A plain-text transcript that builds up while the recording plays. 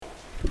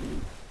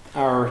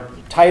Our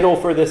title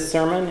for this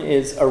sermon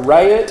is A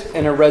Riot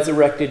and a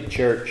Resurrected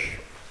Church.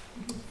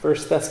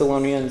 1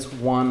 Thessalonians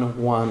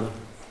 1:1.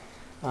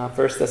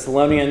 1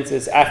 Thessalonians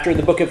is after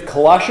the book of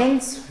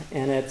Colossians,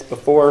 and it's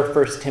before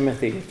 1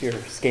 Timothy if you're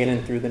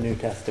scanning through the New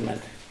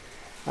Testament.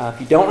 If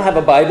you don't have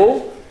a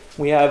Bible,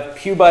 we have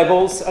pew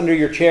Bibles under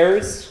your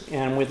chairs,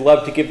 and we'd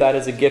love to give that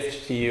as a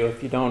gift to you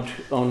if you don't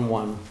own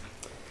one.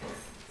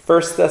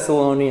 1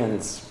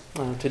 Thessalonians.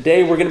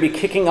 Today we're going to be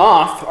kicking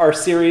off our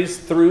series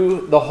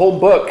through the whole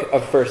book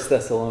of 1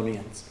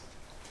 Thessalonians.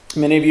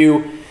 Many of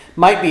you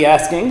might be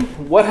asking,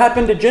 what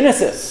happened to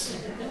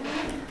Genesis?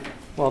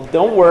 Well,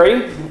 don't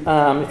worry.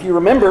 If you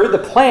remember, the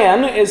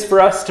plan is for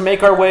us to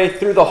make our way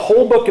through the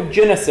whole book of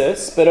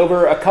Genesis, but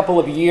over a couple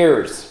of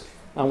years,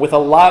 with a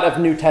lot of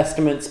New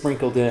Testament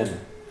sprinkled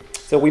in.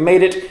 So we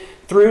made it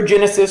through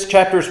Genesis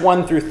chapters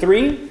 1 through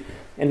 3,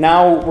 and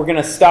now we're going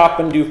to stop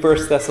and do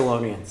 1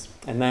 Thessalonians.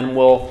 And then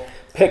we'll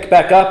pick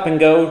back up and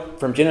go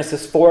from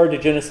Genesis 4 to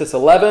Genesis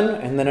 11,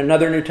 and then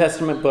another New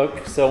Testament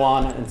book, so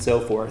on and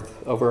so forth,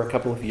 over a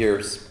couple of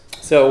years.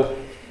 So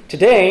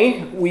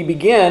today we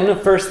begin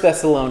 1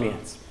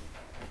 Thessalonians.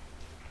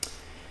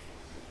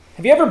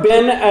 Have you ever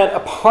been at a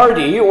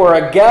party or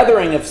a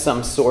gathering of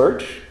some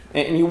sort,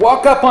 and you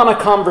walk up on a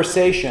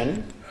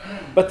conversation,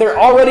 but they're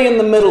already in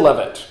the middle of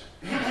it?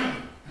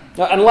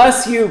 Now,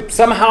 unless you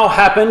somehow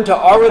happen to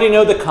already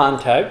know the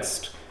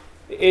context,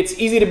 it's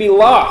easy to be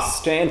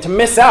lost and to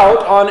miss out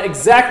on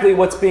exactly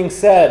what's being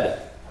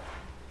said.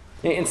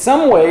 In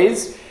some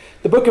ways,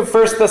 the book of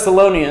 1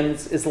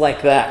 Thessalonians is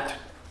like that.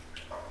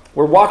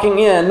 We're walking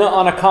in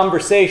on a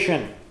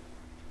conversation,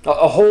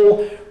 a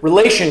whole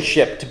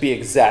relationship to be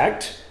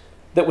exact,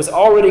 that was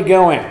already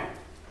going.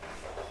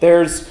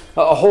 There's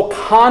a whole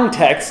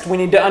context we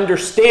need to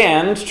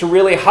understand to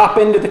really hop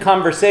into the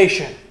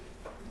conversation.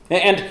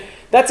 And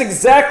that's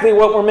exactly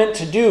what we're meant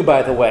to do,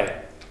 by the way.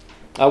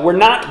 We're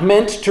not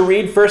meant to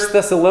read 1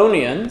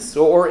 Thessalonians,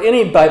 or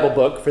any Bible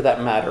book for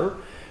that matter.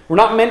 We're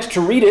not meant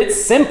to read it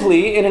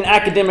simply in an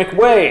academic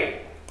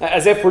way,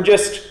 as if we're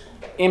just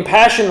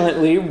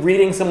impassionately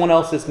reading someone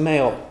else's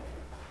mail.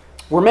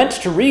 We're meant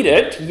to read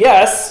it,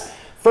 yes,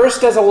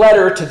 first as a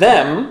letter to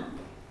them,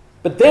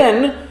 but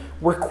then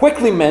we're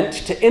quickly meant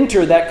to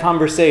enter that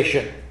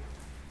conversation.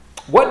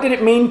 What did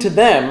it mean to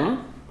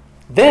them?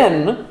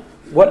 Then,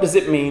 what does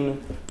it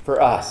mean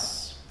for us?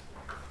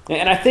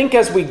 And I think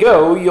as we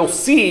go, you'll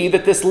see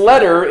that this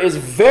letter is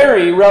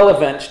very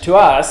relevant to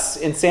us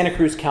in Santa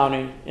Cruz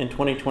County in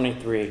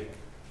 2023.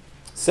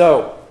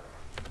 So,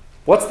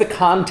 what's the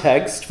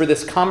context for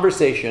this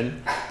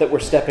conversation that we're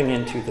stepping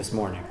into this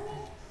morning?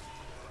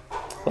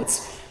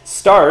 Let's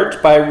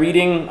start by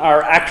reading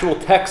our actual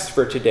text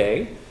for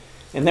today,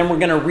 and then we're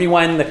going to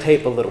rewind the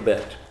tape a little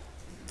bit.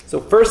 So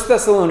 1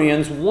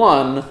 Thessalonians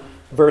 1,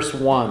 verse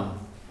 1.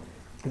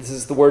 This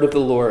is the word of the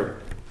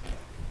Lord.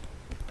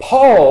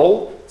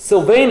 Paul,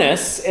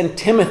 Silvanus, and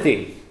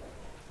Timothy,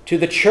 to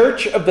the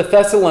church of the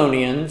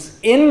Thessalonians,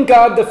 in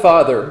God the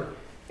Father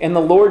and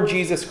the Lord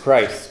Jesus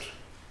Christ,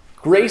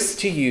 grace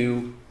to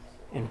you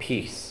and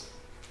peace.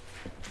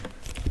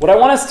 What I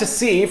want us to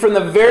see from the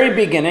very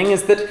beginning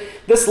is that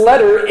this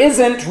letter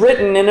isn't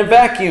written in a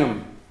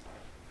vacuum.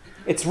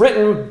 It's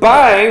written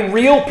by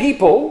real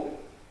people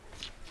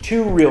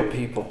to real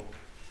people.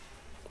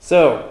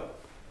 So,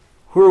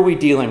 who are we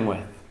dealing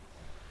with?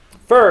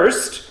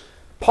 First,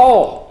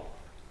 Paul,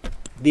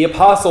 the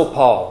Apostle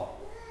Paul,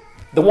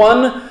 the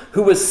one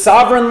who was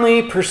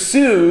sovereignly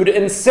pursued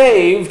and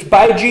saved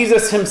by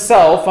Jesus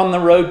himself on the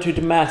road to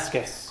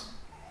Damascus.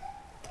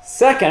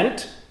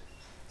 Second,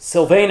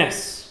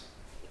 Silvanus,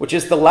 which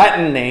is the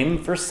Latin name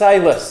for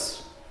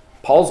Silas,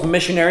 Paul's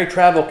missionary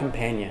travel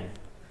companion.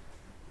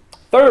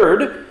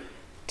 Third,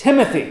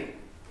 Timothy,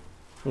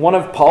 one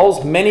of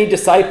Paul's many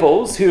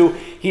disciples who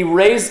he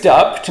raised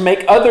up to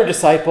make other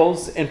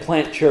disciples and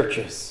plant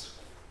churches.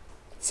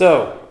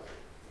 So,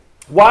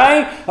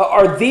 why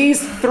are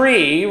these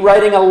three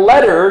writing a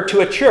letter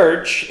to a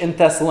church in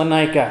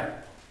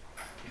Thessalonica?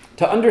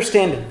 To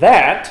understand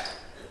that,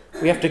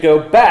 we have to go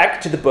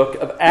back to the book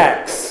of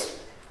Acts,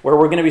 where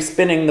we're going to be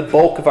spending the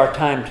bulk of our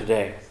time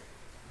today.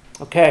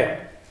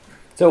 Okay,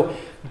 so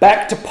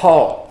back to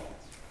Paul.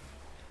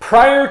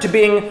 Prior to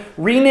being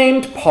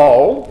renamed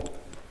Paul,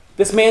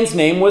 this man's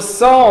name was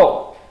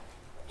Saul.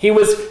 He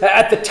was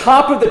at the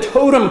top of the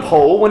totem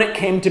pole when it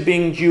came to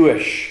being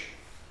Jewish.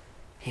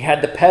 He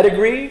had the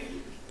pedigree,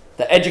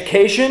 the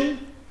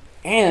education,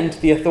 and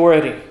the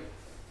authority.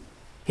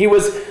 He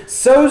was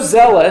so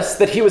zealous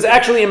that he was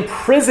actually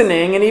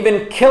imprisoning and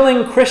even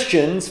killing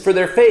Christians for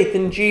their faith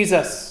in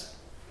Jesus.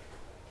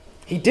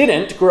 He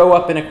didn't grow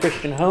up in a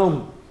Christian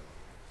home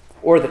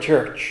or the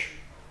church.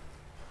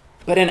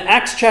 But in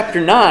Acts chapter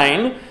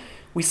 9,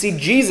 we see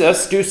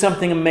Jesus do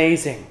something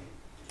amazing.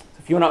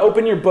 If you want to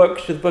open your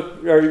book to the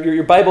book, or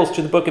your Bibles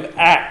to the book of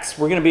Acts,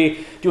 we're going to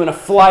be doing a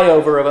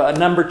flyover of a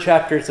number of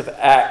chapters of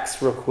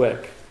Acts real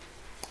quick.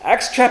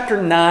 Acts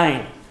chapter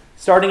 9,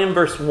 starting in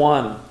verse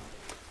 1,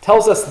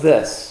 tells us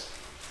this.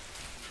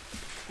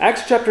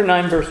 Acts chapter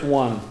 9, verse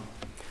 1.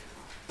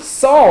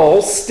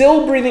 Saul,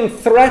 still breathing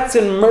threats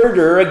and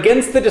murder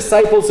against the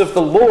disciples of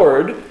the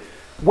Lord,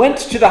 went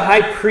to the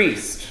high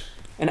priest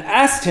and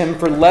asked him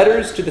for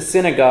letters to the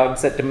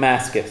synagogues at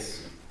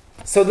Damascus,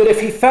 so that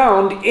if he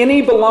found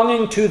any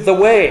belonging to the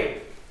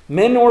way,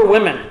 men or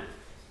women,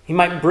 he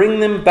might bring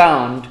them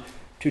bound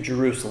to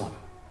Jerusalem.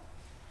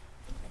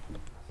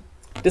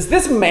 Does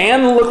this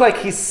man look like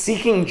he's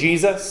seeking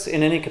Jesus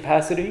in any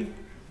capacity?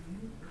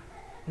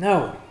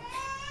 No.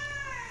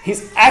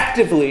 He's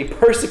actively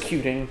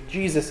persecuting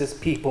Jesus'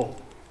 people.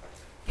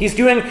 He's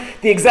doing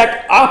the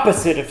exact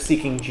opposite of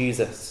seeking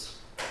Jesus.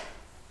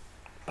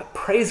 But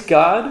praise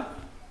God,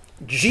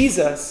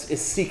 Jesus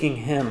is seeking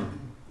him.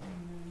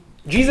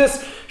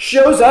 Jesus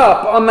shows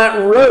up on that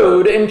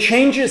road and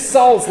changes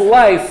Saul's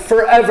life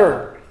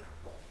forever.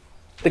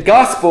 The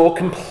gospel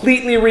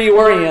completely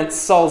reorients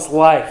Saul's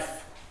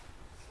life.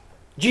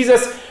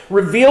 Jesus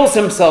reveals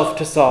himself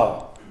to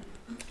Saul,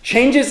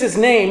 changes his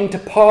name to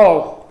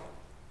Paul,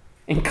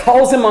 and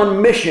calls him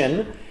on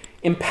mission,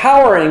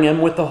 empowering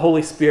him with the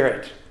Holy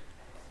Spirit.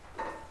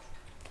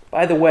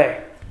 By the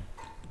way,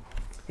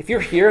 if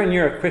you're here and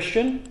you're a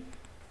Christian,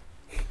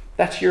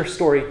 that's your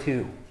story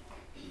too.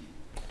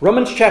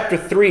 Romans chapter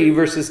 3,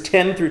 verses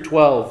 10 through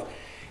 12.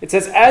 It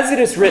says, "As it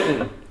is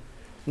written,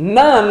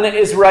 none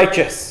is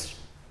righteous,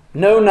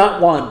 no,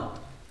 not one.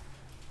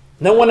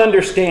 No one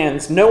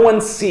understands, no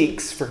one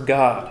seeks for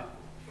God.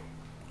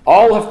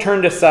 All have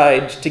turned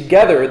aside,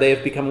 together they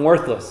have become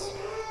worthless.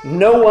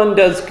 No one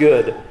does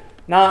good,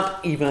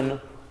 not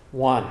even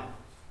one."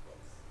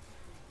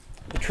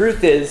 The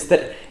truth is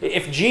that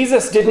if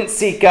Jesus didn't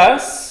seek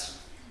us,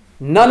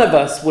 none of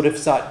us would have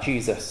sought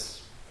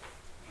Jesus.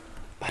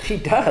 But he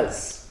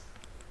does.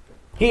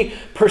 He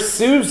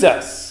pursues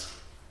us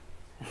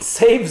and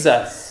saves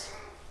us.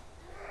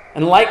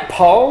 And like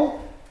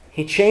Paul,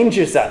 he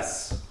changes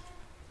us.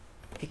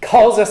 He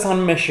calls us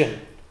on mission,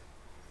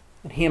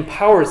 and he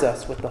empowers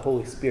us with the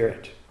Holy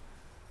Spirit.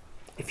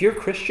 If you're a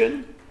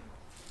Christian,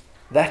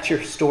 that's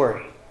your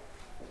story.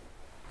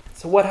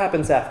 So what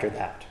happens after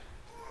that?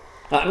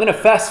 I'm going to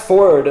fast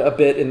forward a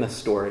bit in the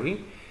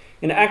story.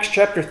 In Acts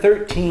chapter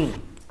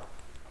 13,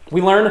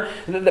 we learn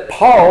that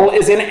Paul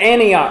is in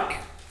Antioch.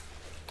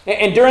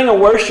 And during a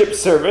worship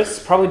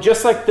service, probably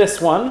just like this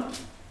one,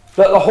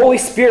 the Holy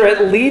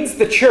Spirit leads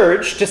the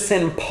church to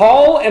send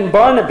Paul and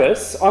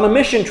Barnabas on a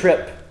mission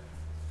trip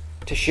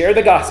to share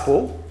the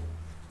gospel,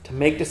 to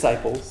make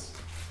disciples,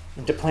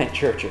 and to plant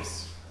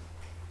churches.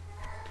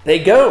 They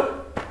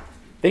go.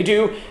 They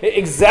do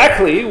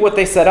exactly what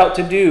they set out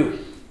to do.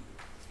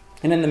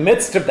 And in the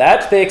midst of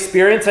that, they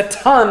experience a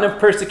ton of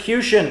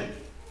persecution.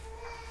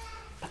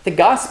 But the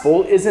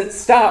gospel isn't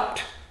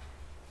stopped.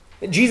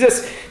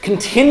 Jesus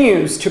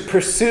continues to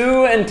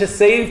pursue and to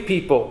save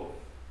people.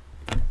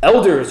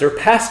 Elders or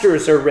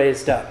pastors are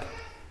raised up.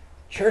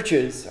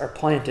 Churches are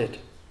planted.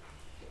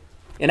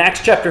 In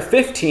Acts chapter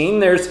 15,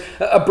 there's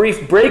a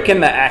brief break in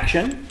the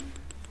action.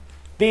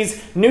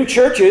 These new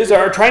churches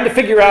are trying to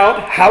figure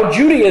out how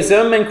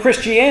Judaism and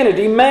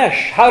Christianity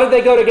mesh. How do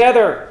they go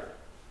together?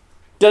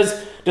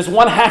 Does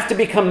one have to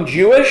become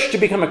Jewish to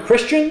become a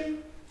Christian?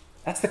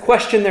 That's the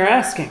question they're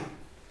asking.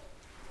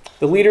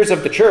 The leaders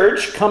of the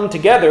church come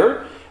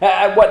together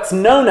at what's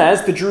known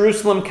as the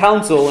Jerusalem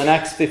Council in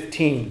Acts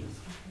 15.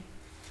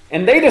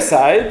 And they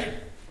decide,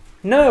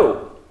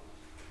 no.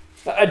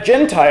 A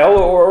Gentile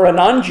or a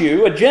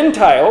non-Jew, a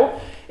Gentile,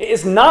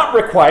 is not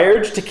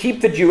required to keep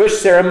the Jewish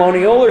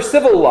ceremonial or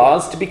civil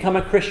laws to become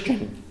a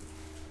Christian.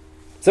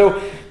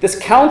 So this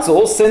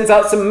council sends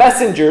out some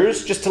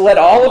messengers just to let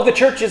all of the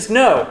churches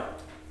know.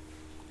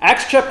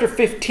 Acts chapter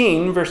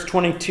 15, verse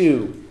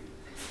 22.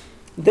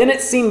 "Then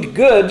it seemed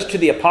good to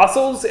the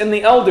apostles and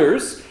the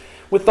elders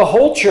with the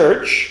whole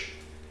church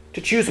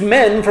to choose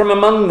men from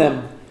among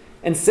them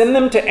and send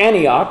them to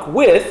Antioch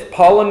with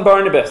Paul and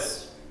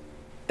Barnabas.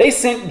 They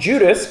sent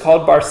Judas,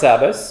 called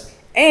Barsabbas,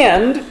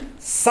 and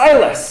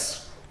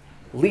Silas,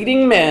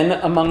 leading men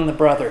among the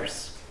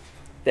brothers."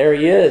 There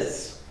he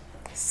is,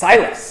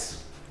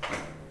 Silas,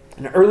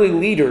 an early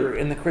leader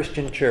in the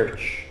Christian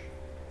church.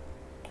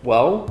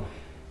 Well,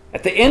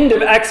 at the end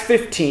of Acts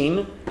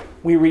 15,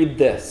 we read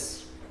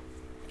this.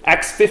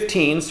 Acts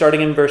 15,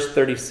 starting in verse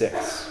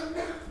 36.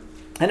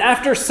 "And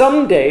after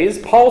some days,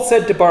 Paul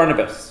said to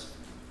Barnabas,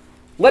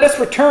 'Let us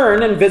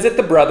return and visit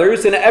the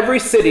brothers in every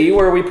city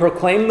where we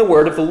proclaim the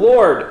word of the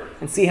Lord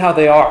and see how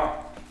they are.'"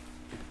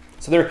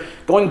 So they're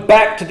going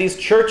back to these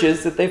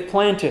churches that they've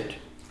planted.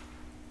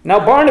 Now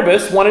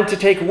Barnabas wanted to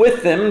take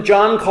with them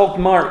John called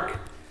Mark,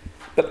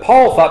 but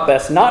Paul thought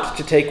best not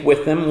to take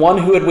with them one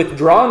who had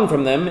withdrawn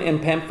from them in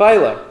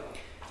Pamphylia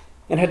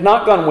and had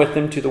not gone with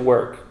them to the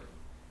work.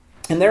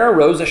 And there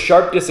arose a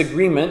sharp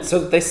disagreement so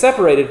that they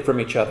separated from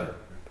each other.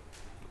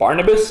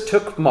 Barnabas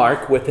took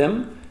Mark with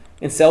him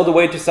and sailed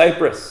away to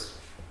Cyprus.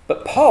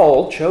 But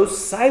Paul chose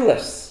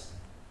Silas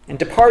and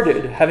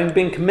departed, having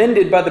been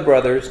commended by the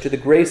brothers to the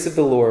grace of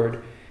the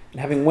Lord, and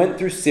having went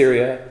through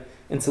Syria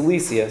and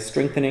Cilicia,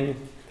 strengthening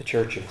the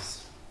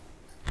churches.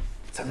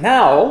 So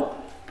now,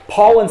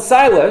 Paul and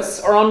Silas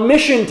are on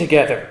mission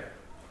together.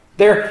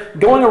 They're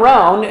going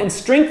around and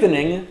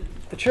strengthening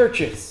the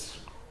churches.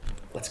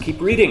 Let's keep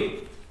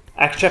reading.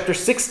 Acts chapter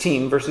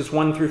 16, verses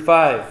 1 through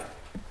 5.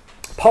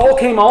 Paul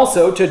came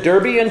also to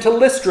Derbe and to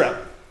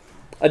Lystra.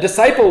 A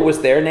disciple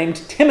was there named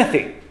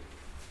Timothy,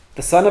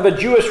 the son of a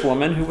Jewish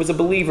woman who was a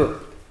believer,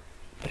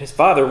 but his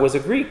father was a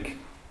Greek.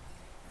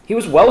 He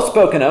was well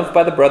spoken of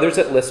by the brothers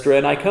at Lystra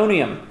and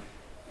Iconium.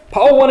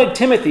 Paul wanted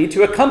Timothy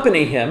to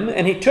accompany him,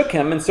 and he took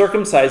him and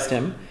circumcised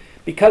him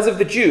because of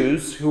the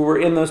Jews who were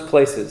in those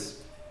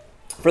places,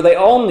 for they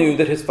all knew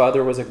that his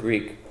father was a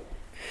Greek.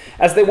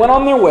 As they went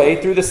on their way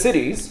through the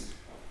cities,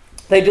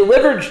 they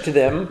delivered to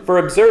them for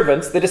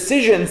observance the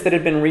decisions that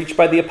had been reached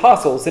by the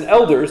apostles and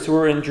elders who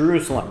were in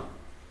Jerusalem.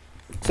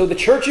 So the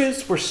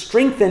churches were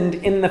strengthened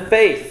in the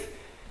faith,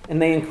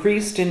 and they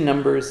increased in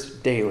numbers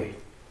daily.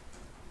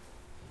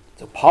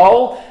 So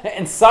Paul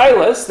and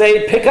Silas,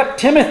 they pick up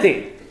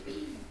Timothy.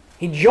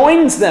 He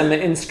joins them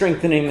in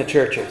strengthening the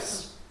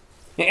churches.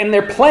 And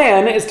their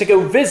plan is to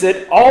go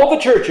visit all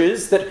the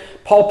churches that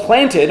Paul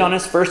planted on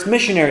his first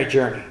missionary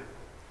journey.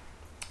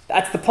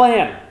 That's the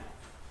plan.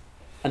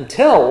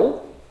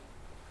 Until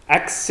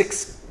Acts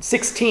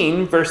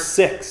 16, verse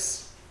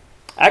 6.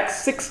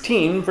 Acts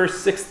 16,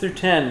 verse 6 through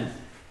 10.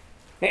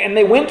 And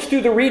they went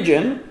through the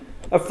region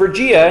of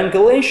Phrygia and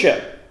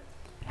Galatia,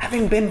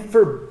 having been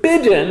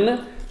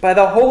forbidden by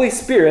the Holy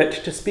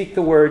Spirit to speak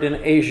the word in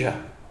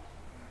Asia.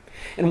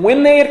 And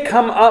when they had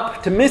come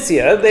up to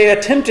Mysia, they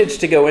attempted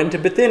to go into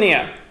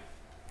Bithynia.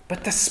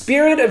 But the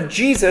Spirit of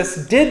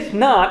Jesus did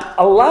not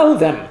allow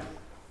them.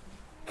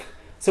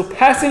 So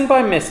passing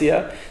by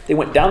Mysia, they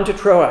went down to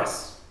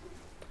Troas.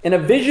 And a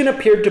vision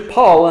appeared to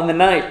Paul in the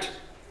night.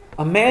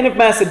 A man of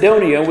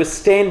Macedonia was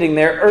standing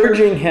there,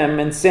 urging him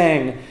and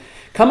saying,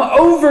 "Come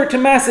over to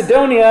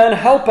Macedonia and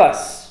help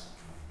us."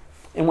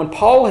 And when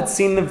Paul had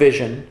seen the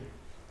vision,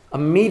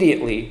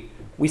 immediately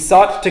we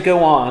sought to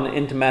go on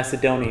into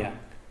Macedonia,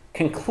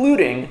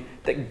 concluding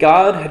that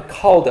God had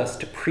called us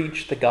to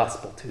preach the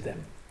gospel to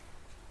them.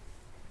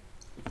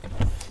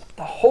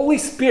 The Holy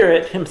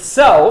Spirit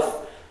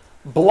himself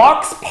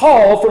blocks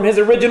Paul from his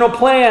original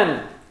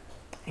plan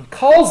and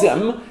calls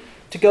him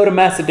to go to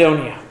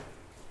Macedonia.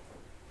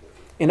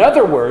 In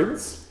other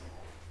words,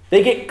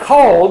 they get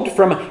called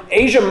from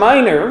Asia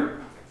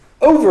Minor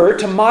over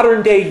to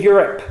modern-day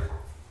Europe.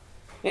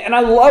 And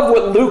I love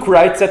what Luke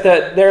writes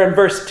there in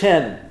verse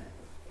 10.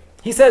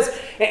 He says,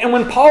 "And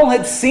when Paul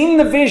had seen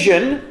the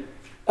vision,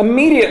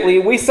 immediately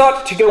we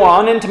sought to go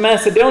on into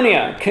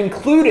Macedonia,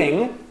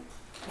 concluding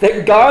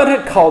that God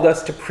had called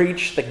us to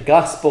preach the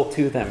gospel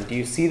to them." Do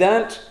you see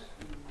that?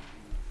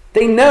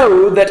 They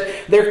know that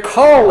their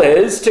call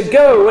is to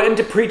go and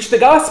to preach the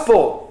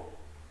gospel.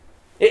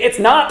 It's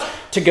not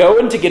to go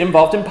and to get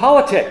involved in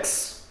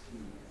politics.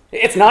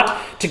 It's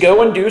not to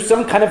go and do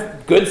some kind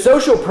of good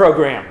social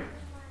program.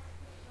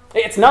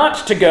 It's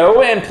not to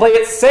go and play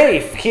it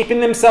safe, keeping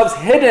themselves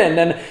hidden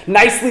and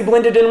nicely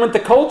blended in with the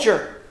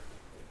culture.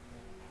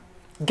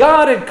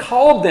 God had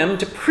called them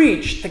to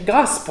preach the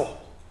gospel.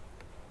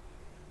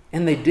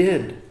 And they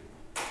did.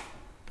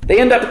 They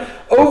end up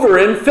over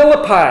in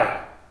Philippi.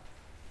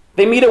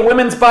 They meet a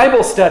women's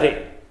Bible study.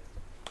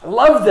 I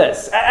love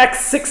this.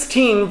 Acts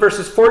 16,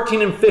 verses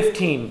 14 and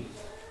 15.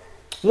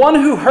 One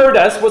who heard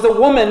us was a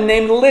woman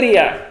named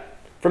Lydia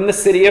from the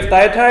city of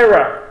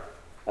Thyatira,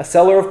 a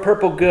seller of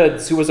purple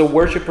goods who was a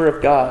worshiper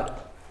of God.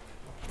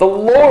 The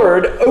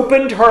Lord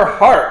opened her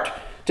heart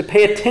to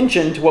pay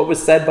attention to what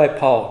was said by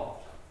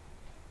Paul.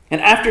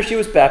 And after she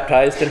was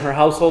baptized, and her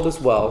household as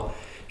well,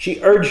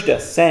 she urged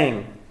us,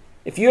 saying,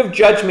 "If you have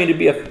judged me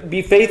to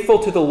be faithful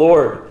to the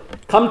Lord,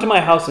 come to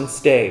my house and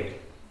stay."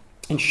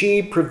 And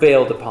she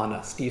prevailed upon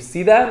us. Do you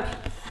see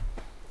that?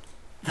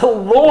 The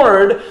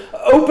Lord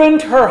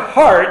opened her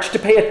heart to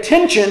pay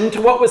attention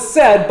to what was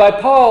said by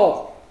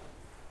Paul.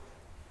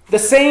 The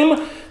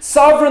same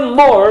sovereign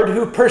Lord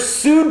who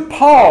pursued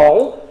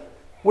Paul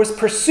was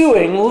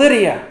pursuing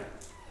Lydia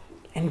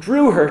and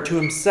drew her to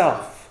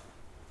himself.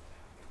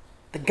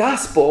 The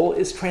gospel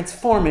is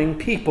transforming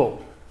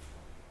people.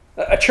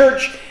 A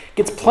church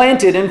gets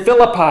planted in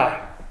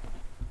Philippi,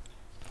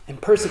 and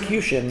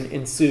persecution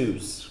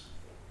ensues.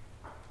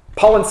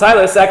 Paul and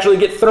Silas actually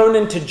get thrown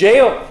into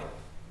jail.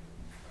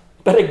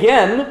 But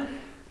again,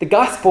 the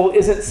gospel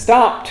isn't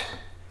stopped.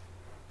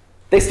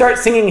 They start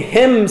singing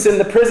hymns in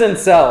the prison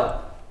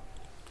cell,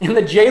 and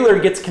the jailer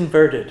gets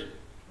converted.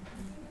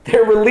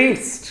 They're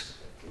released.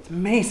 It's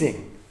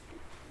amazing.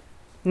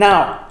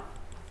 Now,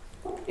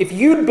 if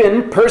you'd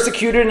been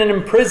persecuted and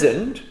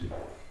imprisoned,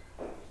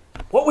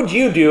 what would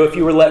you do if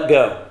you were let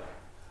go?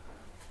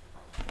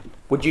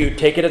 Would you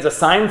take it as a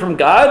sign from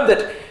God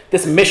that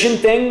this mission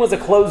thing was a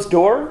closed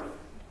door?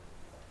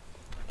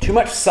 Too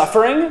much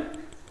suffering?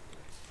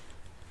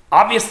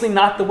 Obviously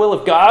not the will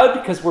of God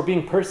because we're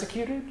being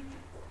persecuted?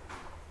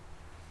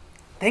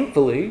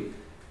 Thankfully,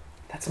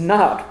 that's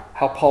not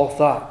how Paul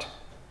thought.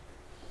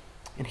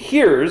 And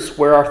here's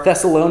where our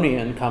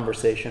Thessalonian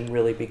conversation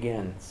really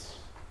begins.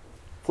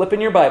 Flip in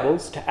your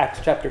Bibles to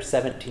Acts chapter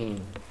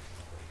 17.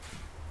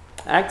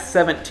 Acts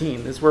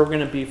 17 is where we're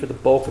going to be for the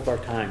bulk of our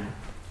time.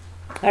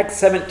 Acts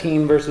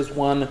 17, verses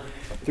 1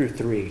 through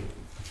 3.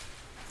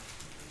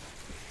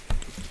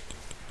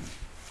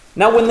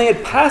 Now when they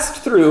had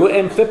passed through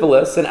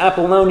Amphipolis and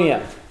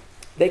Apollonia,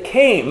 they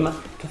came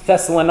to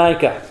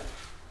Thessalonica,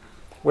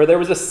 where there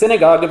was a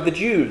synagogue of the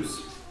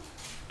Jews.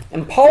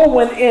 And Paul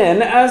went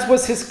in, as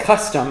was his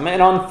custom,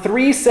 and on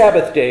 3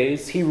 Sabbath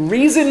days he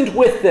reasoned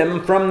with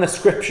them from the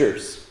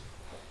Scriptures,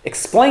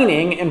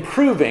 explaining and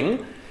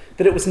proving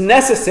that it was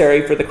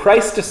necessary for the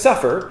Christ to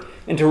suffer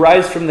and to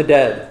rise from the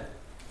dead,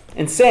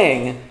 and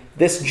saying,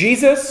 "This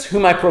Jesus,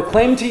 whom I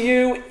proclaim to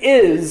you,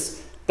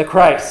 is the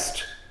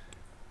Christ."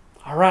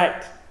 All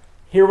right,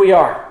 here we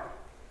are.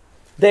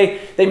 They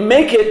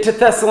make it to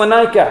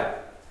Thessalonica.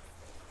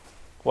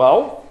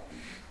 Well,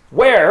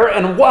 where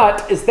and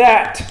what is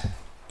that?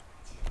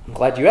 I'm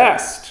glad you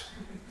asked.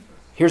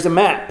 Here's a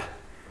map.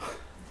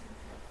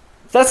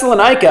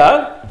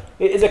 Thessalonica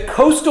is a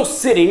coastal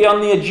city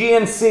on the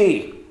Aegean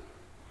Sea,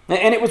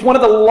 and it was one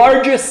of the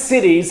largest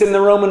cities in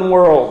the Roman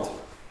world.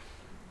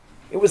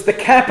 It was the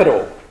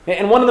capital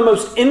and one of the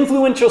most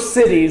influential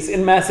cities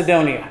in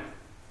Macedonia.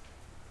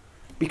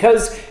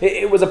 Because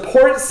it was a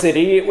port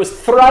city, it was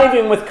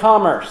thriving with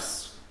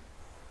commerce.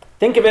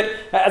 Think of it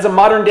as a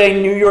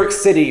modern-day New York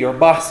City or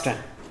Boston.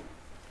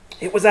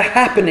 It was a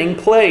happening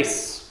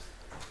place.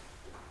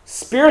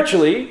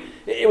 Spiritually,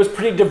 it was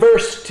pretty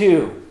diverse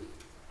too.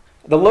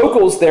 The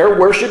locals there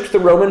worshipped the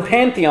Roman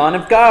pantheon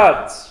of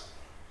gods,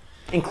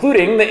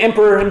 including the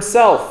emperor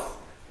himself.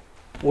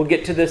 We'll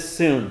get to this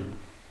soon.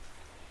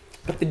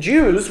 But the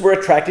Jews were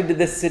attracted to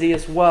this city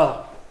as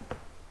well.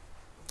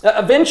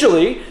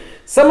 Eventually,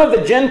 some of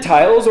the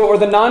Gentiles, or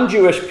the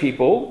non-Jewish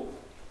people,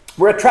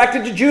 were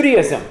attracted to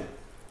Judaism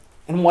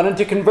and wanted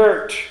to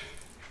convert.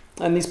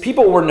 And these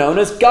people were known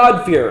as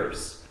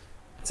God-fearers.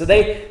 So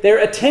they're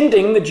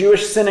attending the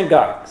Jewish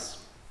synagogues.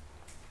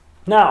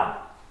 Now,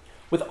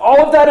 with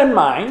all of that in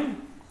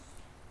mind,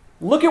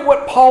 look at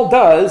what Paul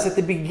does at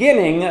the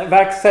beginning of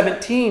Acts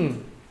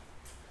 17.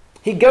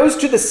 He goes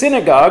to the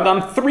synagogue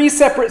on 3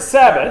 separate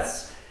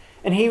Sabbaths,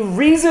 and he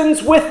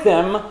reasons with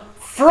them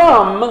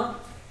from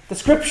the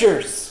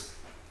Scriptures.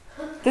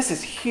 This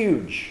is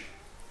huge.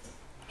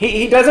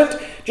 He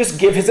doesn't just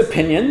give his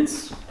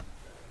opinions.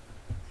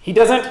 He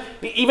doesn't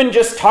even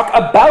just talk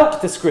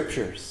about the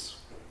Scriptures.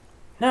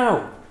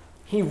 No,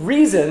 he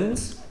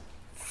reasons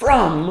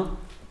from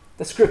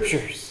the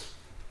Scriptures.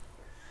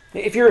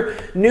 If you're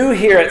new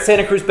here at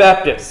Santa Cruz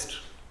Baptist,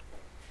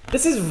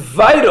 this is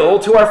vital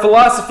to our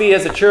philosophy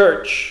as a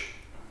church.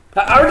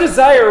 Our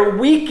desire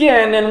week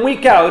in and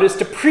week out is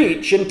to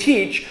preach and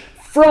teach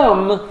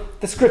from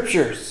the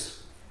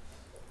Scriptures.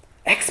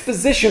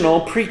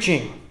 Expositional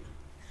preaching.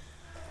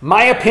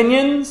 My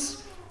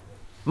opinions,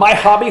 my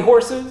hobby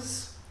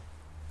horses,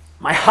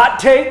 my hot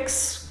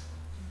takes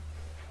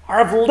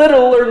are of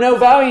little or no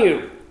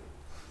value.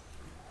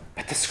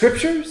 But the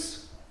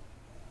Scriptures,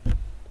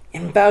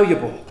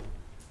 invaluable.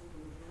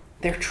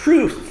 They're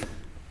truth.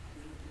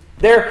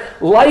 They're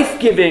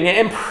life-giving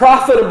and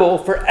profitable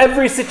for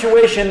every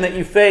situation that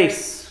you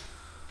face.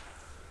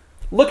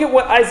 Look at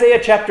what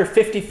Isaiah chapter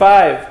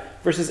 55,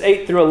 verses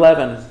 8 through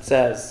 11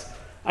 says.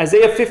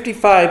 Isaiah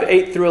 55,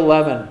 8 through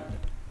 11.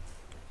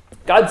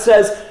 God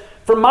says,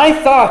 "For my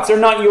thoughts are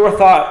not your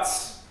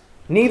thoughts,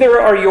 neither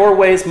are your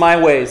ways my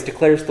ways,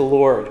 declares the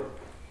Lord.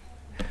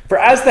 For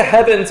as the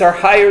heavens are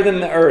higher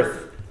than the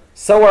earth,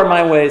 so are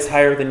my ways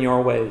higher than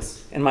your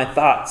ways, and my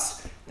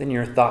thoughts than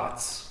your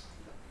thoughts.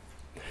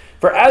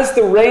 For as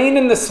the rain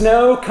and the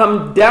snow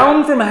come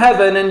down from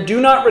heaven and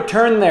do not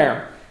return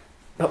there,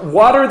 but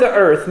water the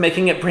earth,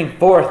 making it bring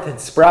forth and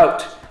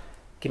sprout,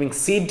 giving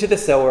seed to the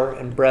sower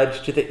and bread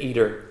to the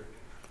eater,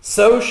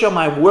 so shall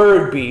my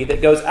word be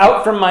that goes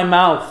out from my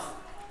mouth.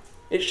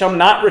 It shall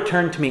not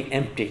return to me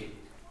empty,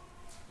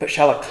 but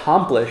shall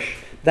accomplish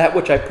that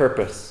which I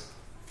purpose,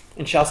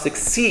 and shall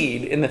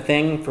succeed in the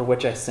thing for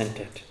which I sent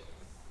it."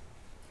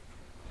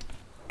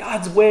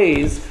 God's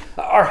ways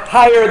are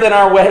higher than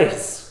our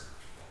ways.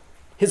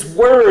 His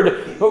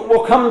word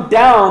will come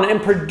down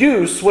and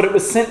produce what it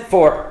was sent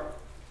for.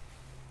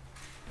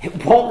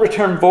 It won't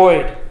return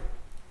void,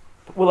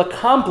 but will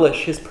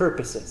accomplish his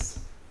purposes.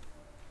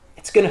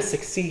 It's going to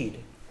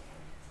succeed.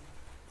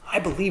 I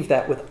believe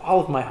that with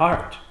all of my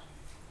heart,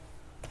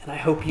 and I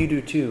hope you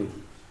do too.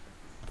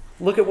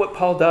 Look at what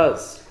Paul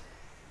does.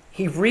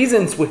 He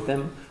reasons with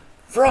them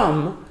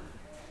from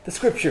the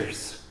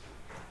Scriptures.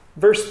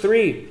 Verse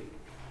 3,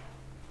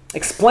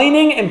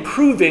 explaining and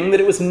proving that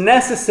it was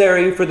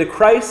necessary for the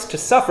Christ to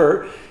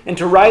suffer and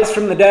to rise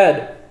from the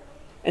dead,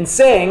 and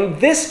saying,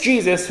 "This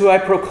Jesus who I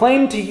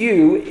proclaim to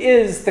you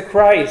is the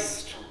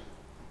Christ."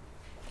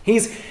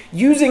 He's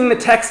using the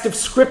text of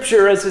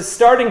Scripture as his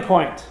starting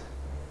point.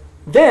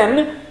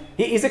 Then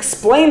he's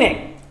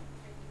explaining.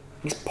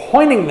 He's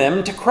pointing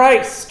them to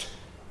Christ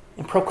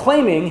and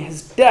proclaiming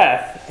his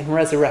death and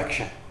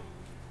resurrection.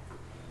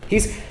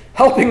 He's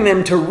helping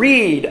them to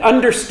read,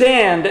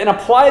 understand, and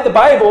apply the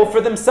Bible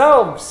for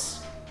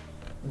themselves.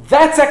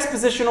 That's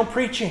expositional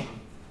preaching.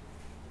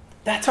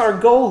 That's our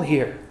goal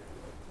here.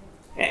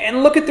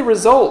 And look at the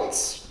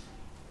results.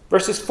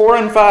 Verses 4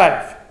 and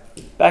 5.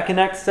 Back in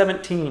Acts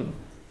 17,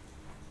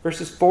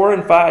 verses 4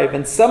 and 5,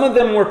 and some of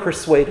them were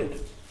persuaded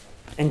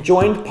and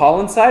joined Paul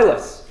and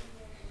Silas,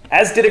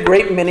 as did a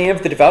great many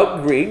of the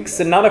devout Greeks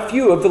and not a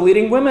few of the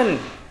leading women.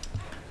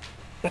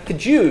 But the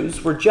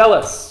Jews were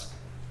jealous,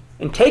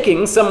 and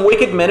taking some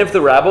wicked men of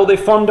the rabble, they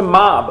formed a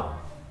mob,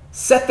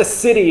 set the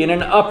city in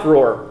an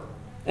uproar,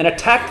 and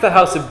attacked the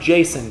house of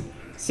Jason,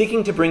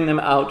 seeking to bring them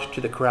out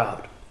to the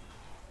crowd.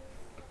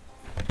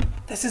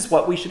 This is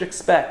what we should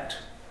expect.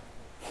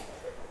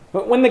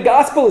 But when the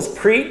gospel is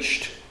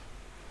preached,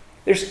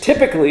 there's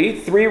typically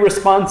three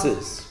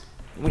responses.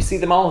 And we see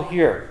them all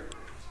here.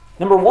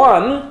 Number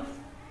one,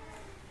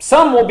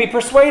 some will be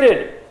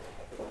persuaded.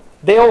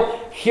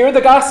 They'll hear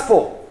the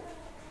gospel,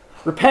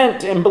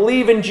 repent, and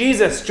believe in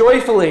Jesus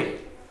joyfully.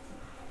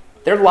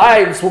 Their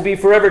lives will be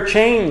forever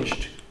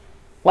changed,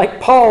 like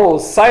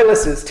Paul's,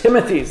 Silas's,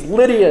 Timothy's,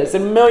 Lydia's,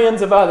 and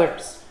millions of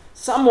others.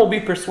 Some will be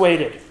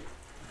persuaded.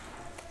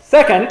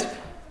 Second,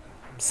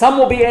 some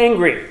will be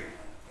angry.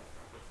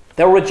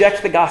 They'll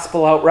reject the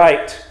gospel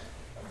outright,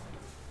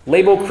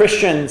 label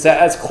Christians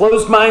as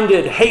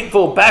closed-minded,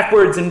 hateful,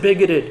 backwards, and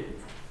bigoted.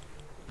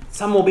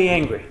 Some will be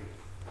angry.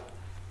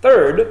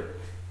 Third,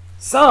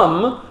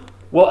 some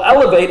will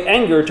elevate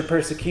anger to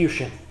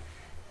persecution.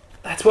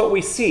 That's what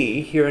we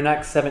see here in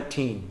Acts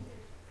 17.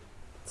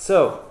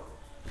 So,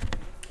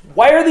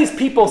 why are these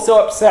people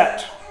so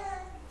upset?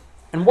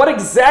 And what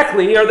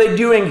exactly are they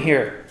doing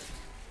here?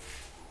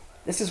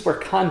 This is where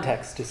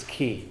context is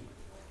key.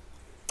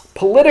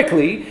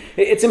 Politically,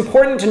 it's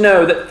important to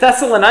know that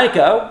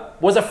Thessalonica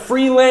was a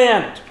free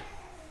land.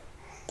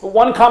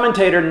 One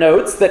commentator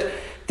notes that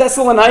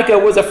Thessalonica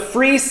was a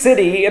free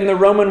city in the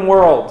Roman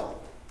world.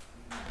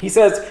 He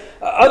says,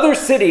 other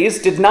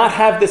cities did not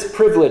have this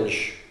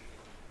privilege.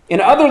 In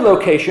other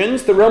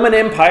locations, the Roman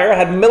Empire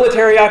had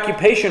military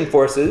occupation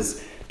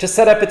forces to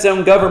set up its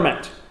own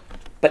government,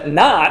 but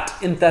not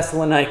in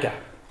Thessalonica.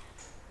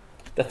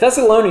 The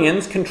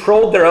Thessalonians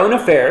controlled their own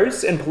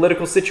affairs and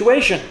political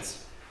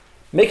situations,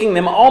 making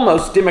them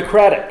almost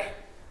democratic,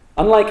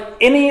 unlike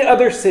any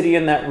other city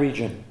in that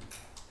region.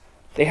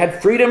 They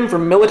had freedom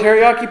from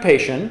military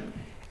occupation,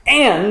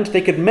 and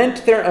they could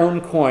mint their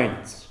own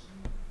coins.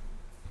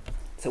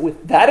 So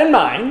with that in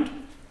mind,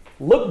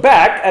 look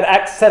back at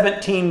Acts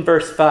 17,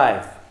 verse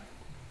 5.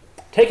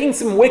 Taking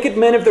some wicked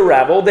men of the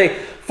rabble, they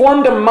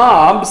formed a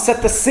mob,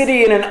 set the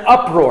city in an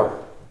uproar,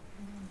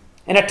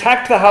 and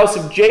attacked the house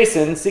of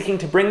Jason, seeking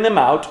to bring them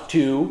out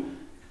to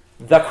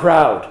the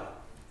crowd.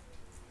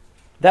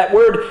 That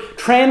word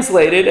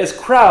translated as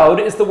crowd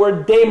is the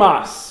word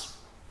demos.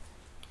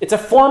 It's a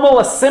formal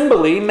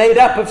assembly made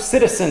up of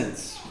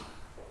citizens.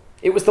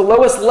 It was the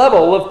lowest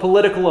level of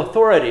political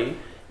authority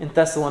in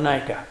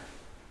Thessalonica.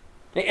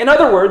 In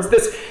other words,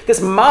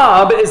 this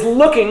mob is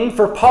looking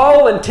for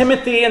Paul and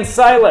Timothy and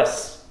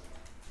Silas.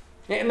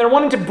 And they're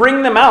wanting to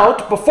bring them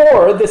out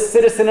before this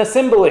citizen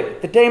assembly,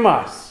 the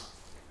demos.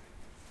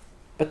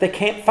 But they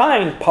can't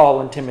find Paul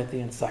and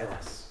Timothy and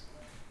Silas.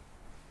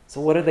 So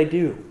what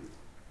do?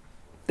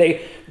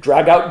 They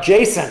drag out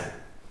Jason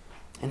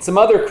and some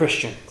other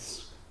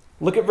Christians.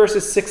 Look at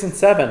verses 6 and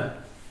 7.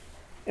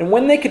 And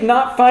when they could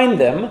not find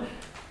them,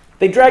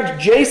 they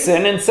dragged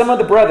Jason and some of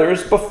the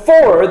brothers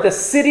before the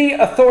city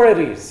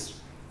authorities,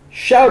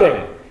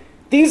 shouting,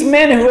 "These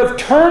men who have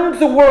turned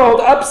the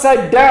world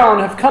upside down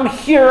have come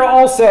here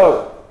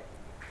also.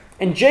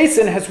 And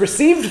Jason has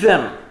received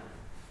them.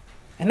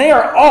 And they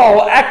are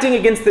all acting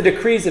against the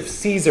decrees of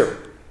Caesar,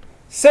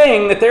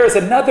 saying that there is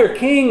another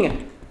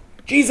king,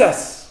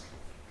 Jesus."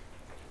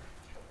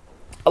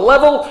 A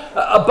level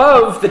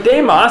above the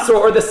demos,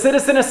 or the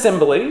citizen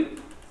assembly,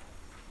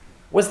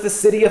 was the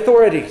city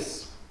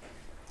authorities.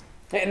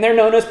 And they're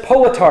known as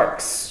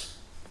politarchs.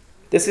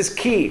 This is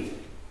key.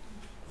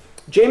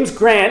 James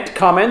Grant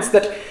comments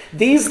that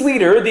these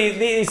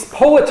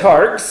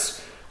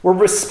politarchs, were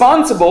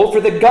responsible for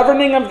the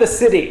governing of the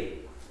city.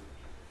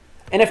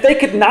 And if they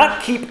could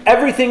not keep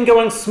everything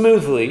going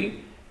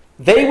smoothly,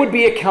 they would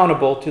be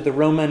accountable to the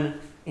Roman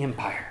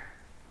Empire.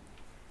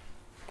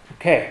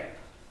 Okay.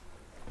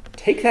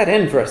 Take that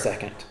in for a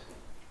second.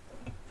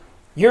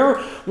 You're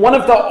one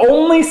of the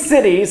only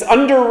cities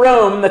under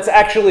Rome that's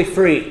actually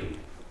free,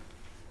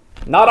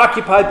 not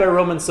occupied by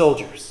Roman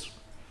soldiers.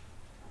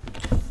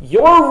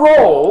 Your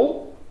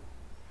role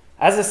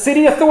as a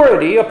city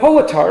authority, a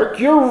politarch,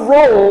 your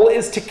role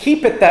is to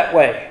keep it that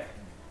way.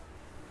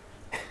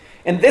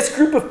 And this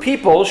group of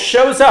people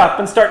shows up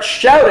and starts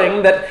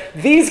shouting that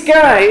these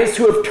guys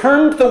who have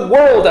turned the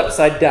world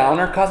upside down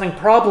are causing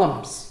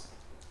problems.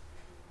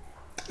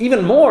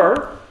 Even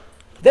more,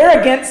 they're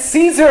against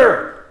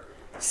Caesar,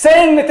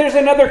 saying that there's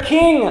another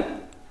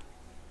king,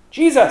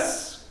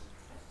 Jesus.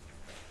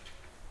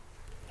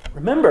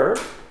 Remember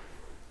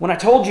when I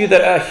told you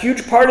that a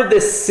huge part of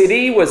this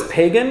city was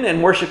pagan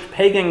and worshipped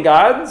pagan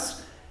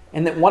gods,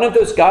 and that one of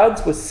those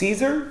gods was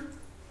Caesar?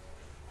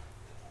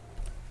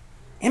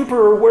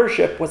 Emperor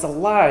worship was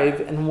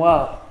alive and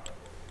well.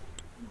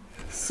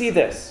 See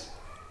this.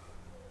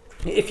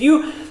 If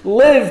you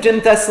lived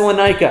in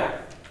Thessalonica,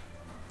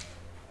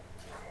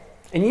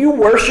 and you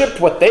worshipped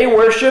what they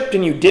worshipped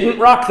and you didn't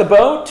rock the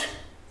boat,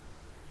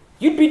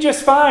 you'd be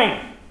just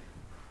fine.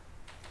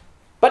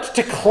 But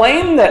to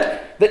claim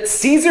that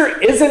Caesar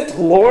isn't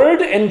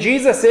Lord and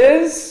Jesus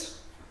is,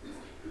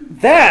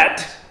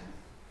 that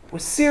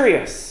was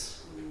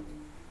serious.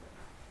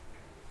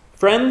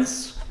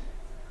 Friends,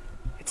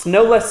 it's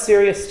no less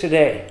serious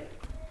today.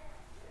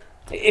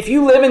 If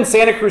you live in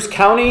Santa Cruz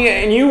County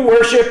and you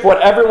worship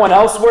what everyone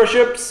else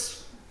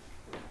worships,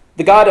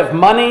 the god of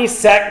money,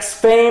 sex,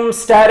 fame,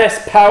 status,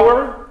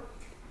 power,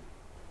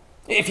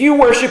 if you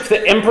worship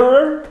the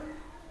emperor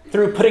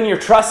through putting your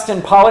trust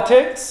in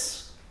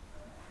politics,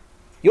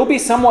 you'll be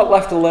somewhat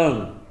left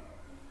alone.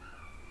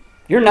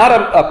 You're not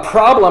a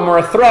problem or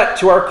a threat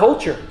to our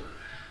culture,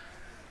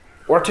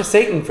 or to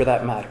Satan for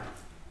that matter.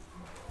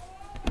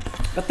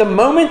 But the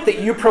moment that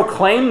you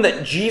proclaim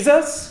that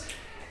Jesus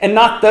and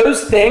not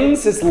those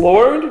things is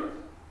Lord,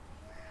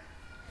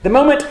 the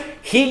moment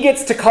he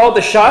gets to call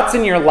the shots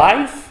in your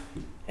life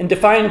and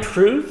define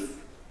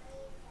truth,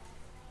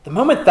 the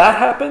moment that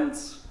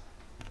happens,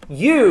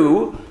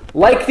 you,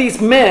 like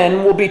these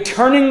men, will be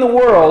turning the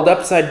world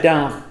upside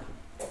down.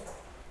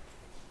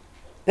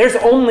 There's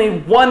only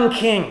one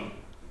king,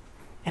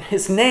 and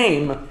his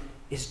name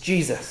is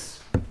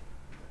Jesus.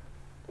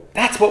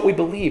 That's what we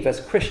believe as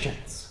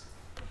Christians.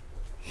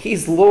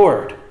 He's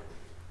Lord.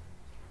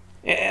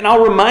 And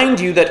I'll remind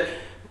you that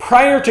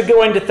prior to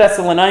going to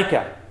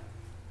Thessalonica,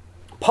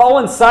 Paul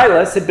and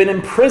Silas had been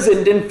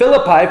imprisoned in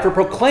Philippi for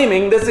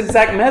proclaiming this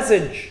exact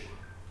message,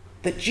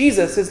 that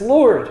Jesus is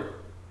Lord.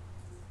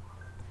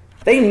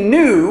 They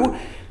knew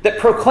that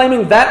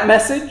proclaiming that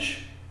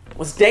message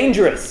was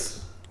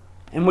dangerous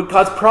and would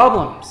cause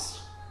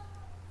problems.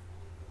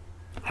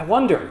 I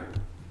wonder,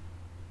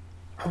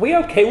 are we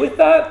okay with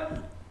that?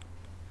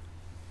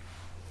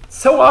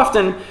 So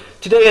often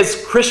today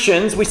as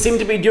Christians, we seem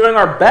to be doing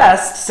our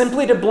best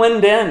simply to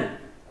blend in.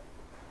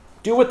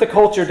 Do what the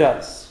culture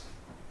does.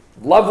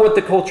 Love what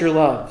the culture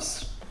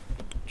loves.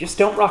 Just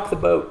don't rock the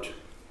boat.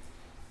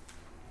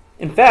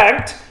 In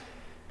fact,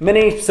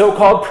 many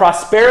so-called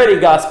prosperity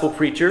gospel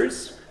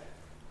preachers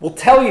will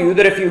tell you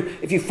that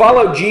if you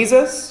follow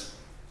Jesus,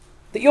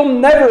 that you'll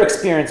never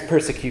experience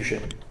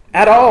persecution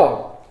at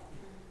all.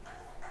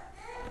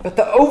 But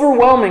the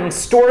overwhelming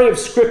story of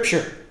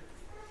Scripture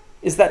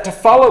is that to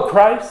follow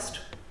Christ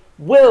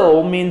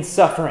will mean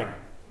suffering.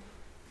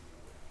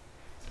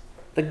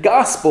 The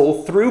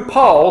gospel, through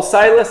Paul,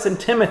 Silas, and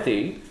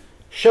Timothy,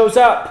 shows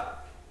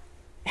up,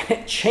 and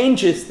it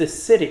changes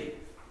this city.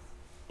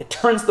 It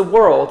turns the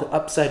world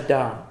upside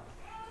down.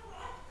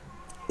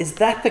 Is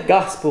that the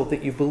gospel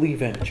that you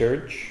believe in,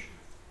 church?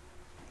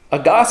 A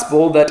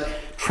gospel that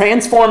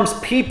transforms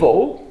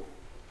people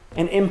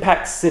and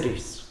impacts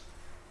cities.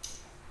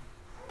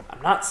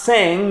 I'm not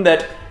saying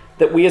that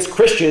we as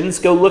Christians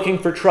go looking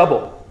for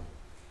trouble.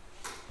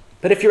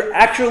 But if you're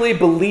actually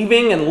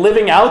believing and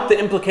living out the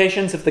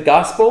implications of the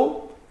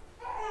gospel,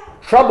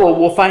 trouble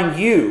will find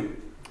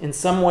you in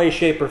some way,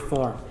 shape, or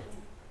form.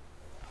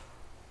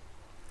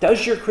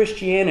 Does your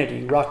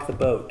Christianity rock the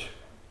boat?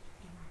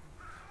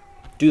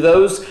 Do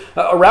those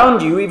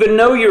around you even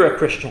know you're a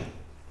Christian?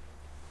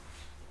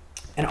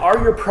 And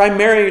are your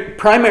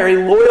primary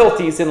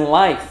loyalties in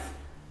life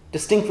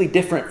distinctly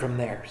different from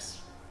theirs?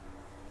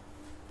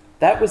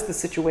 That was the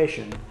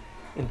situation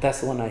in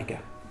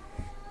Thessalonica.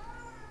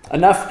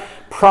 Enough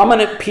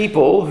prominent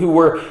people who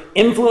were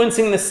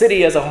influencing the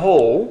city as a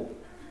whole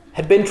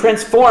had been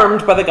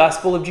transformed by the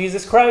gospel of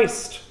Jesus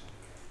Christ.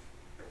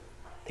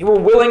 They were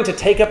willing to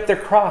take up their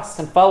cross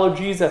and follow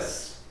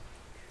Jesus,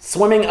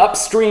 swimming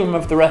upstream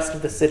of the rest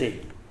of the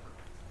city.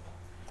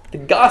 The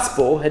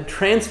gospel had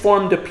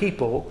transformed a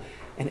people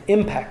and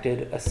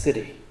impacted a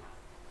city.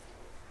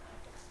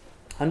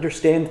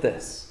 Understand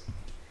this.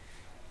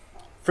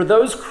 For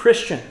those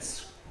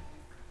Christians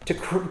to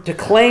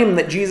claim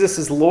that Jesus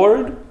is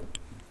Lord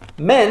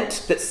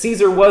meant that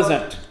Caesar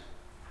wasn't.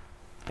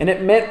 And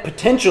it meant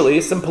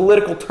potentially some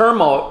political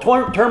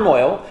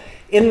turmoil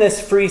in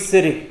this free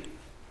city.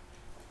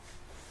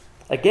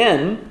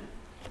 Again,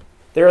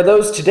 there are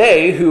those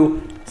today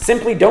who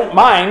simply don't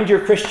mind your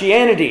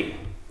Christianity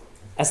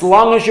as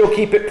long as you'll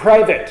keep it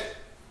private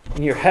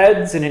in your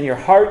heads and in your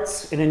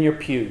hearts and in your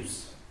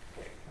pews.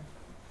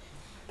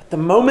 But the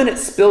moment it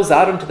spills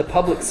out into the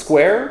public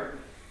square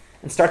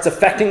and starts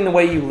affecting the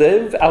way you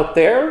live out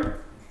there,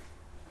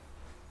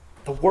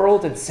 the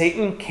world and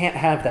Satan can't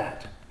have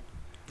that.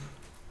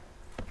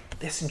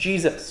 This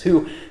Jesus,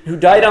 who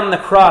died on the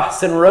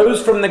cross and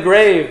rose from the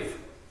grave,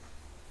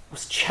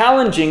 was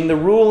challenging the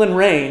rule and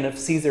reign of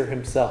Caesar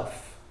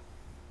himself.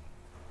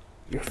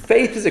 Your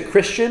faith as a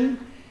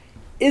Christian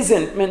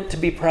isn't meant to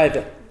be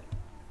private.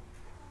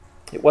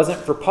 It wasn't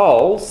for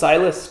Paul,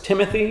 Silas,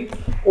 Timothy,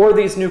 or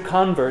these new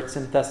converts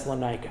in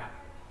Thessalonica.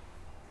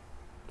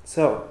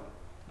 So,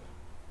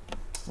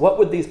 what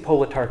would these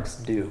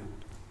politarchs do?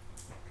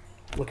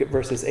 Look at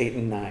verses 8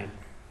 and 9.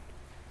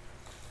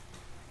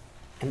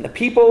 And the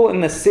people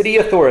and the city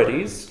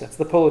authorities, that's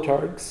the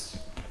politarchs,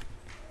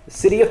 the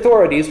city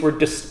authorities were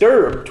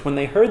disturbed when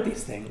they heard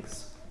these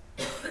things.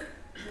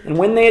 And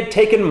when they had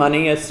taken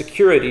money as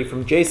security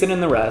from Jason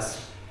and the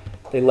rest,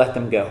 they let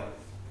them go.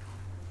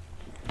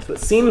 So it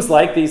seems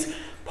like these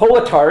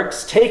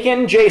politarchs take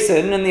in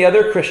Jason and the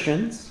other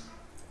Christians.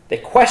 They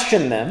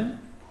question them.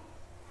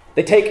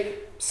 They take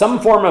some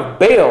form of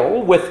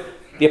bail with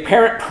the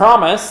apparent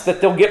promise that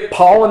they'll get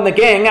Paul and the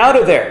gang out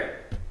of there.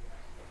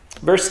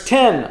 Verse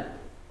 10,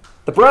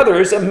 the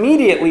brothers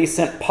immediately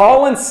sent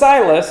Paul and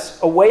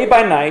Silas away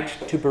by night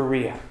to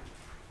Berea.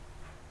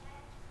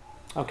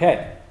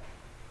 Okay,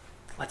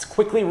 let's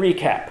quickly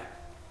recap.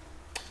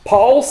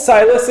 Paul,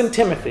 Silas, and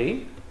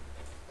Timothy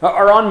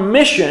are on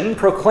mission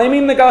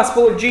proclaiming the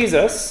gospel of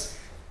Jesus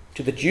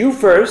to the Jew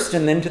first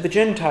and then to the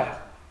Gentile.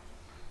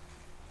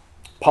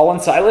 Paul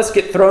and Silas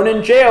get thrown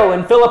in jail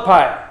in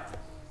Philippi.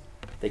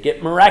 They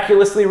get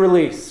miraculously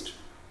released.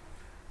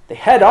 They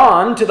head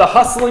on to the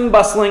hustling,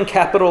 bustling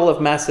capital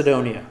of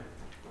Macedonia,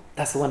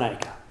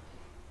 Thessalonica.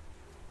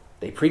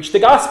 They preach the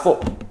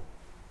gospel.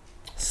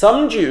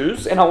 Some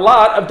Jews and a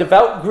lot of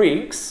devout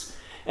Greeks,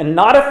 and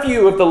not a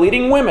few of the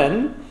leading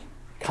women,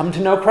 come to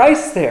know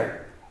Christ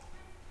there.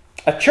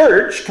 A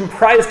church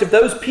comprised of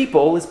those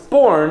people is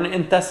born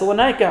in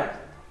Thessalonica.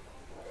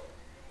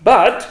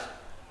 But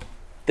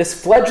this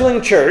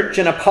fledgling church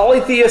in a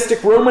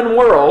polytheistic Roman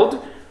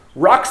world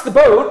rocks the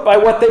boat by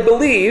what they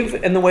believe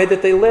and the way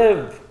that they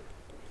live.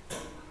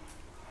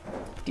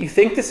 Do you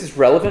think this is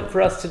relevant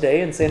for us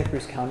today in Santa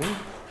Cruz County?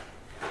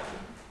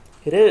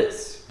 It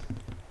is.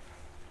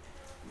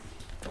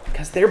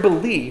 Because their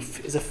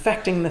belief is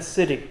affecting the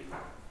city.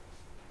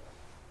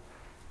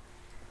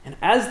 And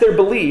as their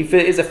belief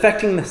is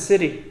affecting the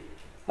city,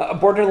 a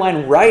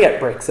borderline riot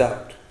breaks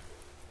out.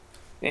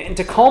 And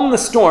to calm the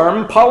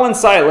storm, Paul and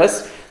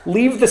Silas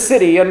leave the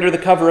city under the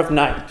cover of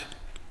night.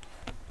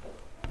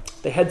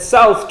 They head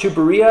south to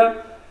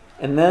Berea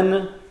and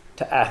then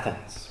to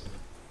Athens.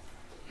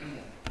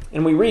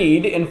 And we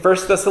read in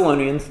 1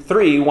 Thessalonians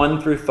 3,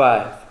 1 through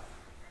 5.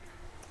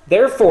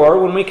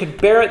 Therefore, when we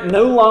could bear it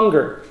no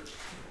longer,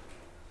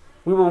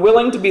 we were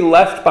willing to be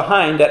left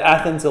behind at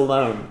Athens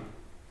alone.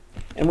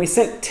 And we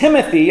sent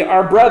Timothy,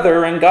 our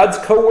brother and God's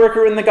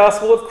co-worker in the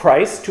gospel of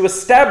Christ, to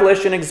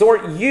establish and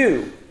exhort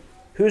you.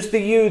 Who's the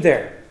you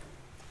there?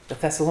 The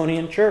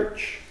Thessalonian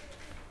church.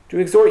 To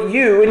exhort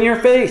you in your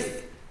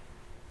faith,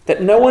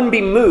 that no one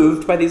be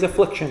moved by these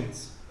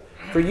afflictions.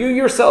 For you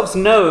yourselves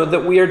know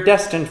that we are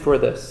destined for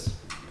this.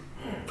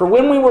 For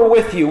when we were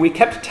with you, we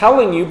kept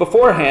telling you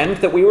beforehand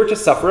that we were to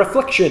suffer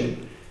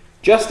affliction,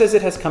 just as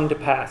it has come to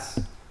pass,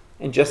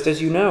 and just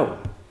as you know.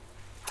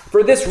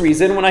 For this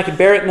reason, when I could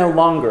bear it no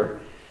longer,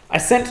 I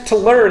sent to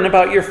learn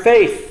about your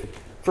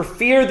faith, for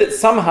fear that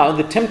somehow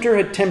the tempter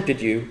had tempted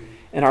you,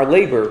 and our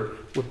labor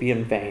would be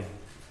in vain.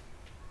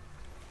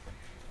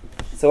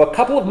 So a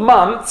couple of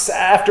months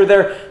after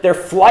their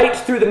flight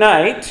through the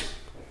night,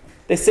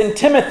 they send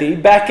Timothy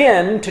back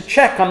in to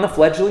check on the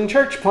fledgling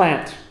church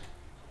plant.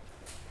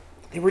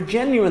 They were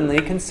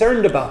genuinely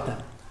concerned about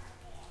them.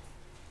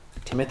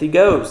 Timothy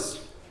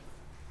goes.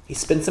 He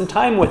spends some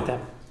time with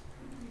them.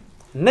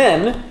 And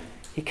then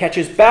he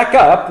catches back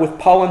up with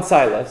Paul and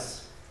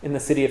Silas in the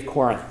city of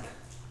Corinth.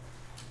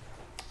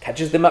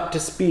 Catches them up to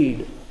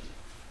speed.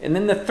 And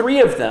then the three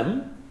of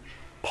them,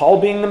 Paul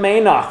being the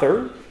main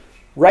author,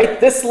 write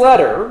this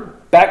letter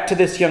back to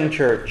this young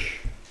church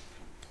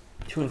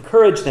to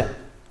encourage them,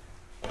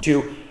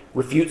 to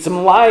refute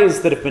some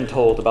lies that have been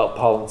told about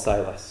Paul and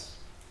Silas,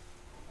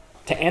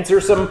 to answer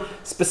some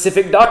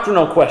specific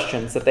doctrinal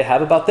questions that they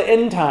have about the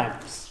end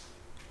times,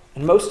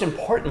 and most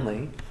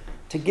importantly,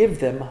 to give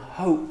them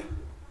hope.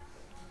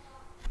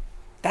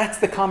 That's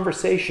the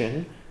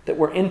conversation that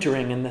we're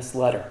entering in this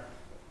letter.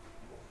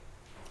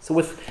 So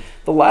with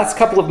the last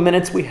couple of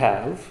minutes we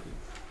have,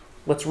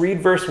 let's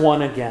read verse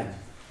 1 again.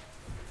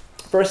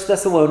 1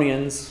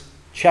 Thessalonians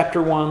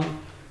chapter 1,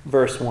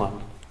 verse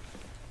 1.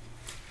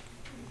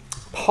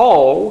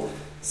 Paul,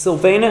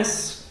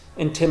 Silvanus,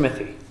 and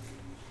Timothy,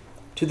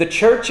 to the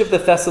church of the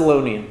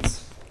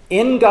Thessalonians,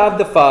 in God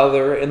the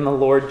Father and the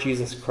Lord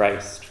Jesus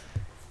Christ,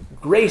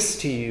 grace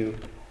to you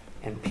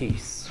and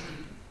peace.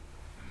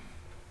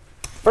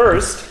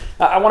 First,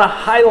 I want to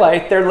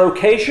highlight their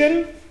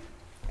location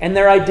and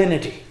their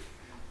identity.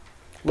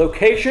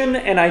 Location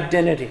and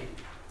identity.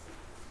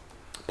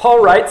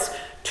 Paul writes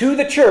to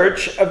the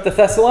church of the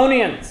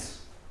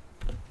Thessalonians.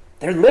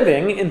 They're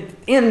living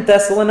in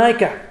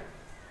Thessalonica.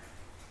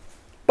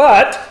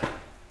 But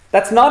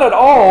that's not at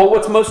all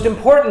what's most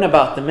important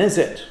about them, is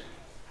it?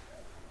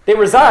 They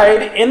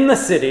reside in the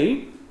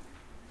city,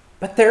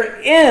 but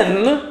they're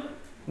in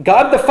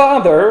God the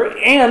Father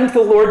and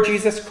the Lord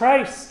Jesus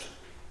Christ.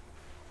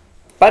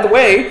 By the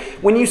way,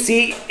 when you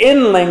see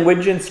in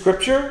language in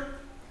Scripture,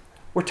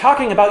 we're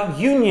talking about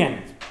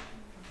union.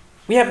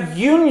 We have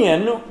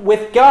union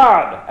with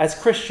God as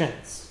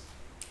Christians.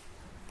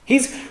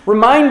 He's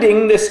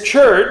reminding this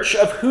church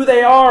of who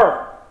they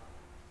are.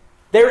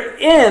 They're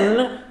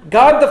in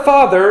God the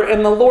Father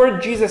and the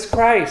Lord Jesus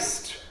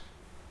Christ.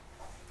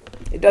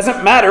 It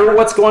doesn't matter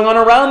what's going on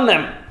around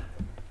them.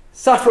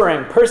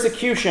 Suffering,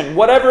 persecution,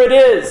 whatever it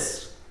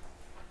is.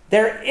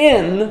 They're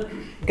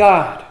in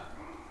God.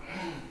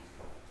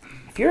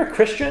 If you're a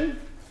Christian,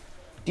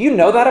 do you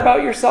know that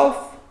about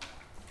yourself?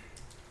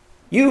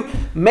 You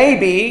may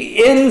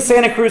be in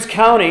Santa Cruz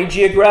County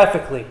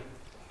geographically,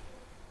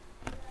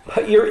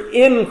 but you're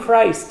in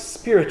Christ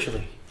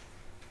spiritually.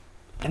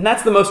 And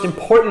that's the most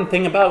important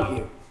thing about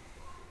you.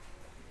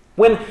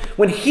 When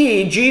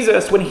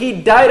Jesus, when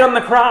he died on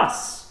the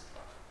cross,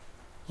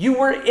 you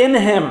were in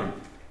him.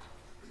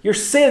 Your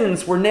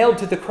sins were nailed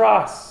to the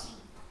cross.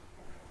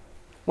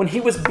 When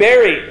he was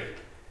buried,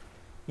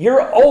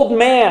 your old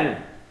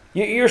man,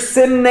 your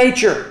sin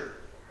nature,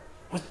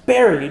 was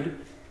buried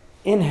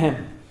in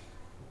him.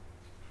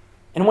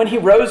 And when he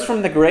rose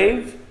from the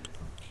grave,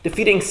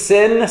 defeating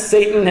sin,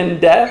 Satan,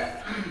 and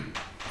death,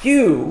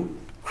 you,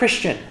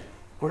 Christian,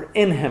 were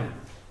in him.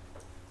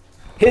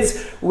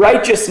 His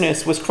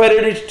righteousness was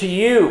credited to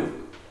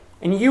you,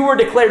 and you were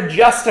declared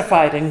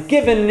justified and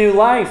given new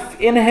life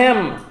in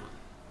him.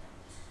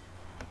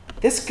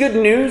 This good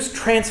news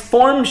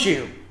transforms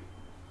you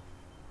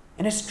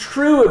and is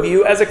true of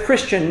you as a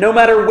Christian, no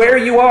matter where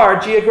you are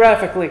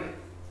geographically.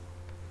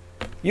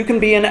 You can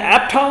be in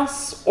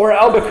Aptos or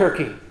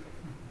Albuquerque,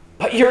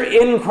 but you're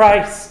in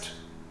Christ.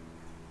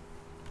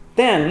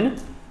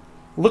 Then,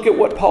 look at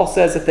what Paul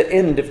says at the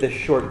end of this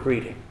short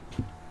greeting.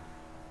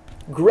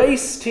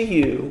 Grace to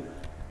you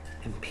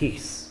and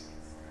peace.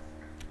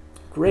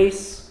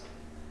 Grace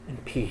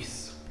and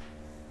peace.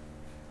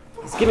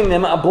 He's giving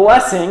them a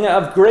blessing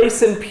of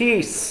grace and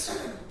peace.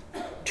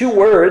 Two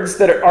words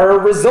that are a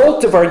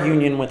result of our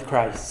union with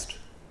Christ.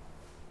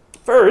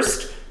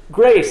 First,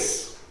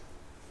 grace.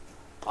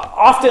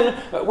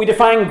 Often we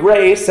define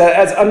grace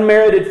as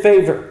unmerited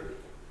favor.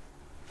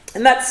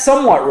 And that's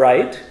somewhat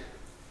right.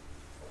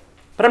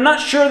 But I'm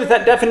not sure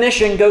that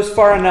definition goes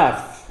far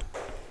enough.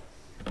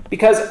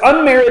 Because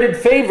unmerited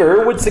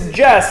favor would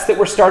suggest that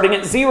we're starting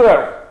at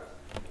zero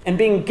and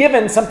being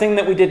given something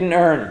that we didn't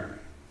earn.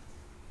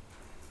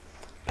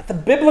 But the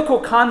biblical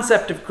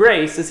concept of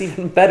grace is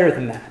even better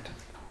than that.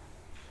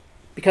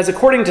 Because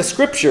according to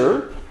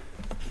Scripture,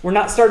 we're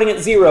not starting at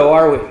zero,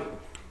 are we?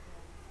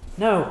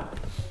 No.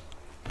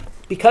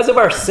 Because of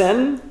our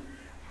sin,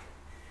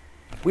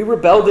 we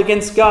rebelled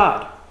against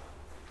God.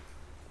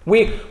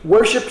 We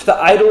worshipped the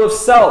idol of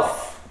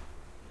self.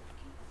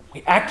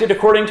 We acted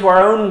according to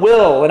our own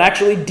will and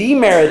actually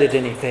demerited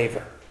any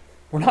favor.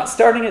 We're not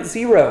starting at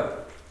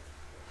zero.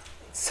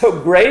 So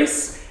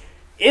grace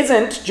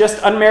isn't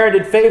just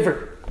unmerited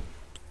favor.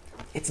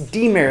 It's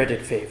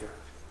demerited favor.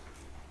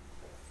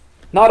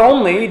 Not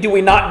only do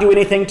we not do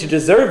anything to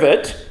deserve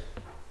it,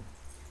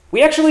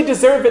 we actually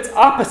deserve its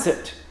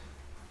opposite.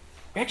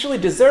 We actually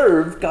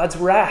deserve God's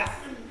wrath.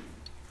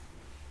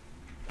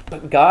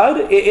 But God,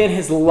 in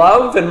his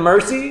love and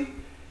mercy,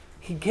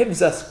 he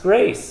gives us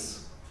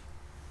grace.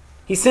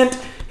 He sent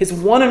his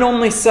one and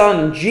only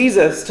Son,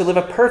 Jesus, to live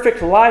a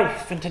perfect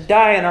life and to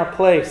die in our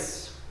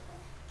place.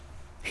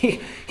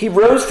 He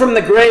rose from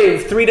the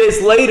grave 3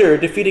 days later,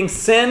 defeating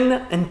sin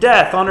and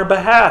death on our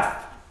behalf.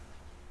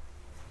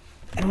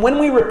 And when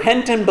we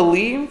repent and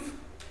believe,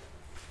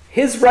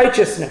 his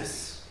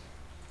righteousness,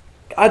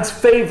 God's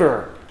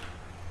favor,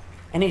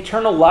 and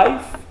eternal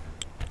life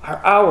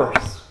are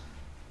ours.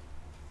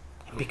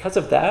 And because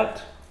of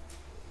that,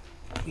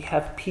 we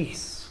have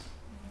peace.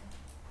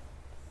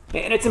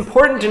 And it's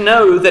important to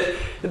know that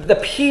the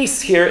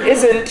peace here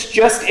isn't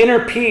just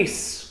inner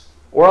peace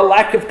or a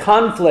lack of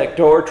conflict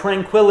or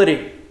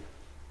tranquility.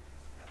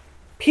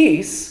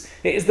 Peace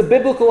is the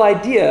biblical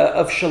idea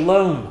of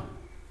shalom,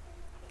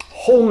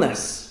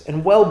 wholeness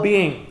and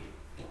well-being,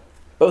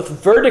 both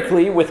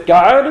vertically with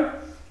God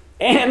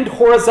and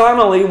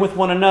horizontally with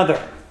one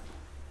another.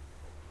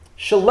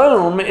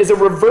 Shalom is a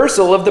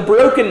reversal of the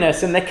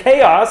brokenness and the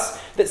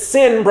chaos that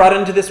sin brought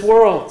into this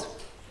world.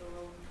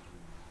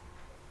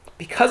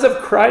 Because of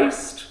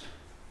Christ,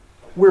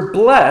 we're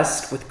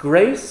blessed with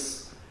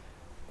grace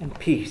and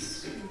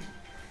peace.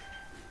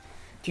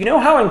 Do you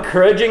know how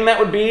encouraging that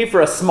would be for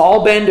a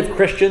small band of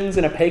Christians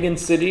in a pagan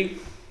city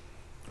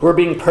who are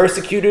being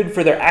persecuted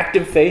for their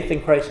active faith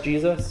in Christ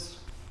Jesus?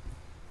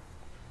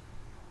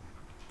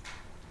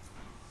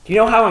 Do you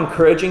know how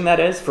encouraging that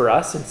is for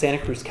us in Santa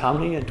Cruz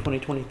County in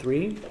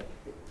 2023?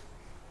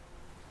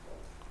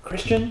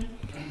 Christian,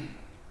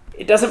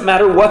 it doesn't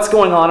matter what's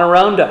going on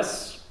around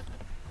us.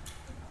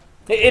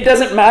 It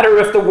doesn't matter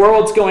if the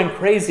world's going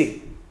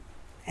crazy,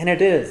 and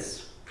it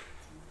is.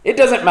 It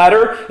doesn't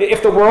matter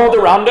if the world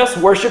around us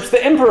worships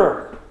the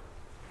emperor,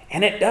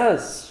 and it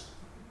does.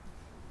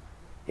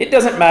 It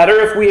doesn't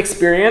matter if we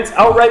experience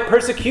outright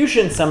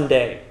persecution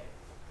someday,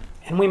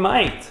 and we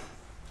might.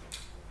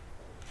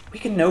 We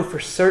can know for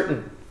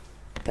certain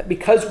that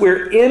because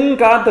we're in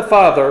God the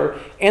Father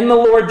and the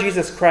Lord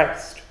Jesus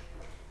Christ,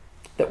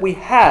 that we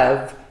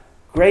have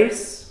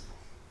grace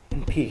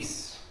and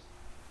peace.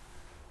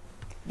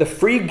 The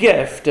free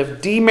gift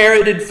of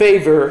demerited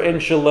favor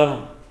and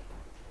shalom.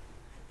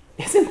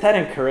 Isn't that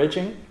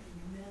encouraging?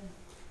 Amen.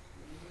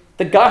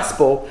 The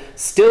gospel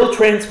still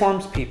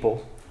transforms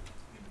people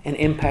and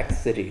impacts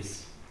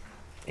cities.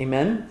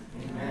 Amen?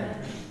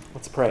 Amen.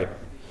 Let's pray.